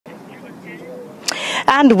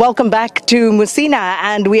And welcome back to Musina,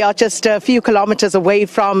 and we are just a few kilometers away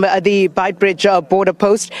from the Beitbridge border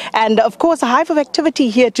post. And of course, a hive of activity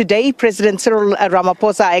here today. President Cyril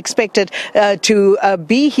Ramaphosa expected to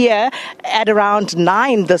be here at around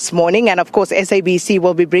 9 this morning. And of course, SABC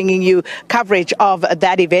will be bringing you coverage of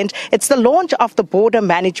that event. It's the launch of the Border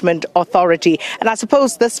Management Authority. And I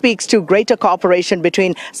suppose this speaks to greater cooperation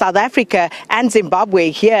between South Africa and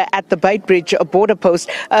Zimbabwe here at the Beitbridge border post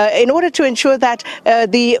in order to ensure that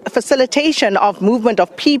the facilitation of movement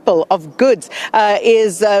of people, of goods,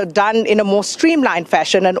 is done in a more streamlined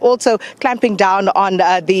fashion, and also clamping down on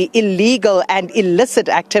the illegal and illicit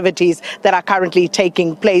activities that are currently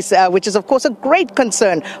taking place, which is, of course, a great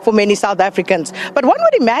concern for many South Africans. But one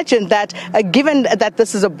would imagine that, given that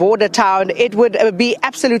this is a border town, it would be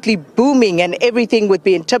absolutely booming and everything would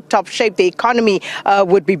be in tip-top shape. The economy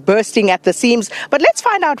would be bursting at the seams. But let's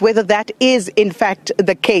find out whether that is, in fact,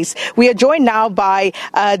 the case. We are joined now by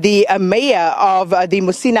the mayor of the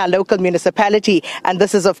Musina Local Municipality, and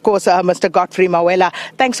this is, of course, Mr. Godfrey Mawela.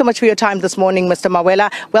 Thanks so much for your time this morning, Mr. Mawela.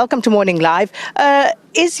 Welcome to Morning Live.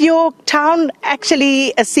 Is your town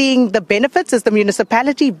actually seeing the benefits? Is the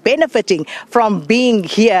municipality benefiting from being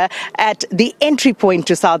here at the entry point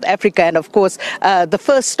to South Africa and, of course, the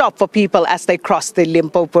first stop for people as they cross the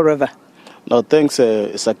Limpopo River? No, thanks,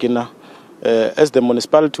 Sakina. As the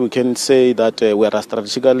municipality, we can say that we are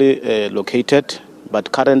strategically located,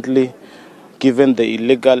 but currently, given the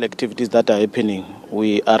illegal activities that are happening,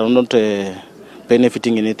 we are not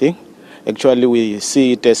benefiting anything. Actually, we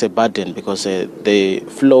see it as a burden because the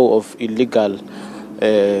flow of illegal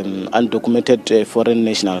undocumented foreign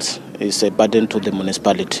nationals is a burden to the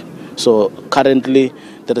municipality. So currently,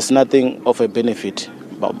 there is nothing of a benefit,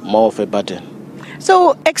 but more of a burden.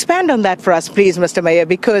 So expand on that for us, please, Mr. Mayor,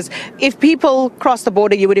 because if people cross the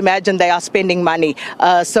border, you would imagine they are spending money.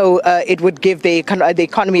 So it would give the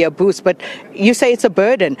economy a boost. But you say it's a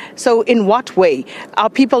burden. So in what way?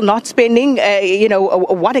 Are people not spending?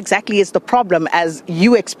 What exactly is the problem as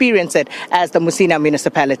you experience it as the Musina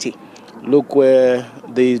municipality? Look,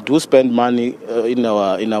 they do spend money in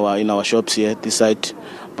our shops here, this side.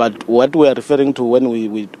 But what we are referring to when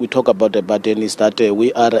we talk about the burden is that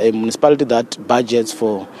we are a municipality that budgets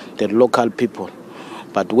for the local people.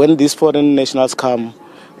 But when these foreign nationals come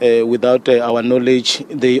without our knowledge,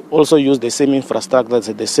 they also use the same infrastructure,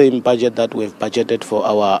 the same budget that we have budgeted for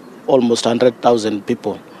our almost 100,000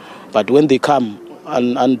 people. But when they come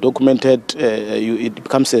undocumented, it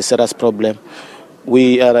becomes a serious problem.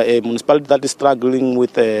 We are a municipality that is struggling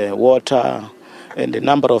with water and a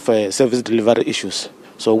number of service delivery issues.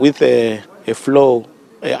 So with a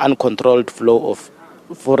uncontrolled flow of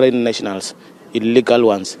foreign nationals, illegal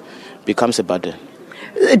ones, becomes a burden.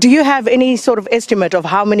 Do you have any sort of estimate of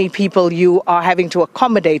how many people you are having to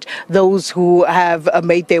accommodate those who have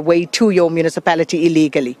made their way to your municipality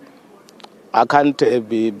illegally? I can't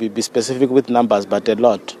be specific with numbers, but a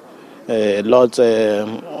lot.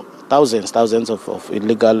 Thousands of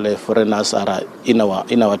illegal foreigners are in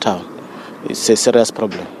our town. It's a serious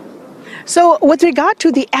problem. So with regard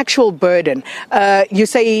to the actual burden, you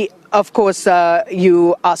say, of course,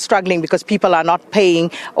 you are struggling because people are not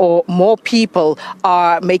paying, or more people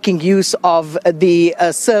are making use of the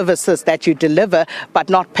services that you deliver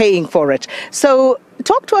but not paying for it. So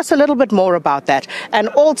talk to us a little bit more about that, and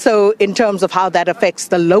also in terms of how that affects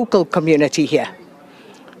the local community here.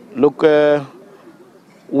 Look,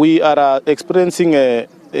 we are experiencing a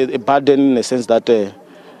burden in the sense that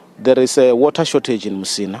there is a water shortage in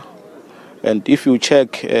Musina. And if you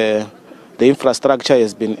check, the infrastructure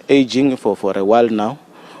has been aging for a while now.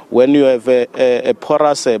 When you have a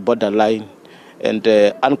porous borderline and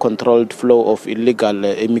uncontrolled flow of illegal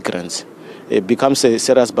immigrants, it becomes a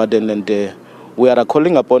serious burden. And we are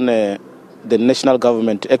calling upon the national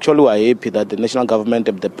government. Actually, we are happy that the national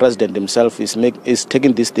government, the president himself, is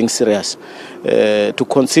taking these things serious, to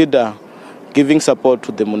consider giving support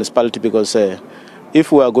to the municipality, because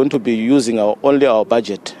if we are going to be using only our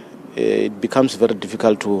budget, it becomes very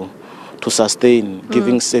difficult to sustain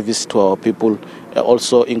giving service to our people,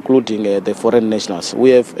 also including the foreign nationals.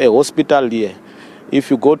 We have a hospital here. If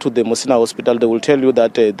you go to the Musina hospital, they will tell you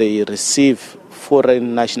that they receive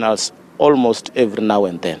foreign nationals almost every now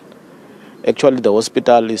and then. Actually, the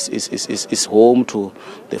hospital is home to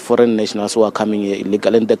the foreign nationals who are coming here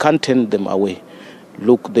illegal, and they can't turn them away.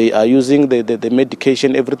 Look, they are using the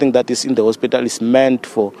medication. Everything that is in the hospital is meant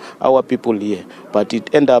for our people here, but it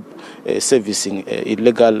ends up servicing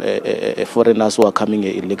illegal foreigners who are coming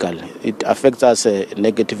here illegally. It affects us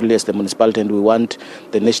negatively as the municipality, and we want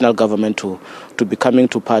the national government to be coming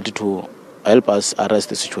to party to help us arrest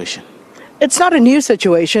the situation. It's not a new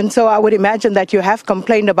situation, so I would imagine that you have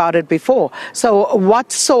complained about it before. So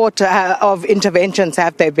what sort of interventions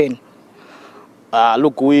have there been?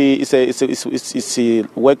 Look, it's a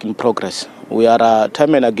work in progress. We are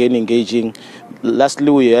time and again engaging. Lastly,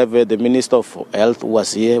 we have the Minister of Health who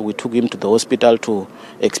was here. We took him to the hospital to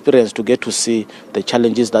experience, to get to see the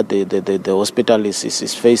challenges that the hospital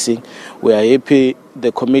is facing. We are happy.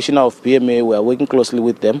 The Commissioner of BMA, we are working closely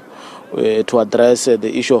with them to address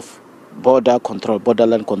the issue of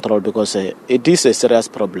borderland control, because it is a serious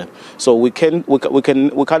problem. So we can't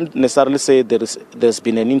necessarily say there's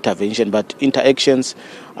been an intervention, but interactions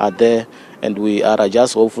are there, and we are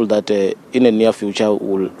just hopeful that in the near future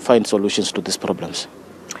we'll find solutions to these problems.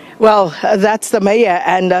 Well, that's the mayor,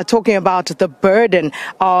 and talking about the burden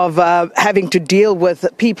of having to deal with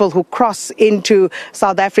people who cross into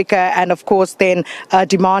South Africa and, of course, then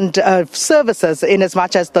demand services in as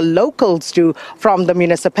much as the locals do from the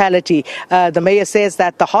municipality. The mayor says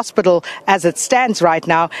that the hospital, as it stands right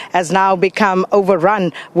now, has now become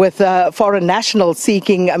overrun with foreign nationals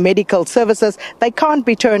seeking medical services. They can't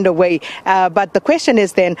be turned away. But the question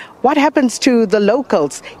is then, what happens to the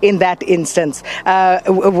locals in that instance?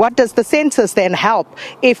 What does the census then help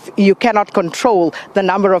if you cannot control the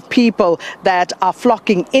number of people that are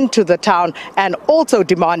flocking into the town and also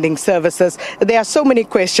demanding services? There are so many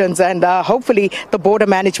questions, and hopefully the Border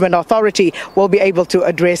Management Authority will be able to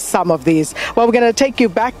address some of these. Well, we're going to take you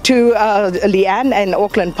back to Leanne in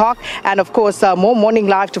Auckland Park, and of course more Morning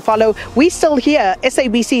Live to follow. We still here.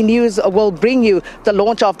 SABC News will bring you the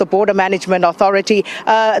launch of the Border Management Authority.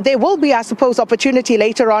 There will be, I suppose, opportunity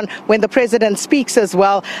later on when the President speaks as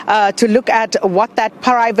well to look at what that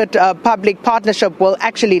private-public partnership will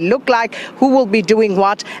actually look like, who will be doing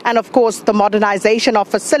what, and of course the modernization of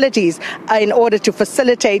facilities in order to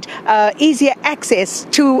facilitate easier access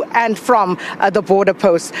to and from the border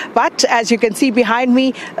posts. But as you can see behind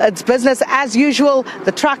me, it's business as usual,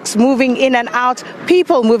 the trucks moving in and out,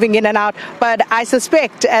 people moving in and out, but I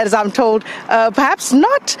suspect, as I'm told, perhaps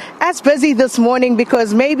not as busy this morning,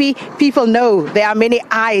 because maybe people know there are many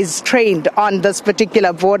eyes trained on this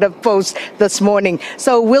particular border post this morning.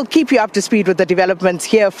 So we'll keep you up to speed with the developments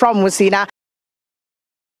here from Musina.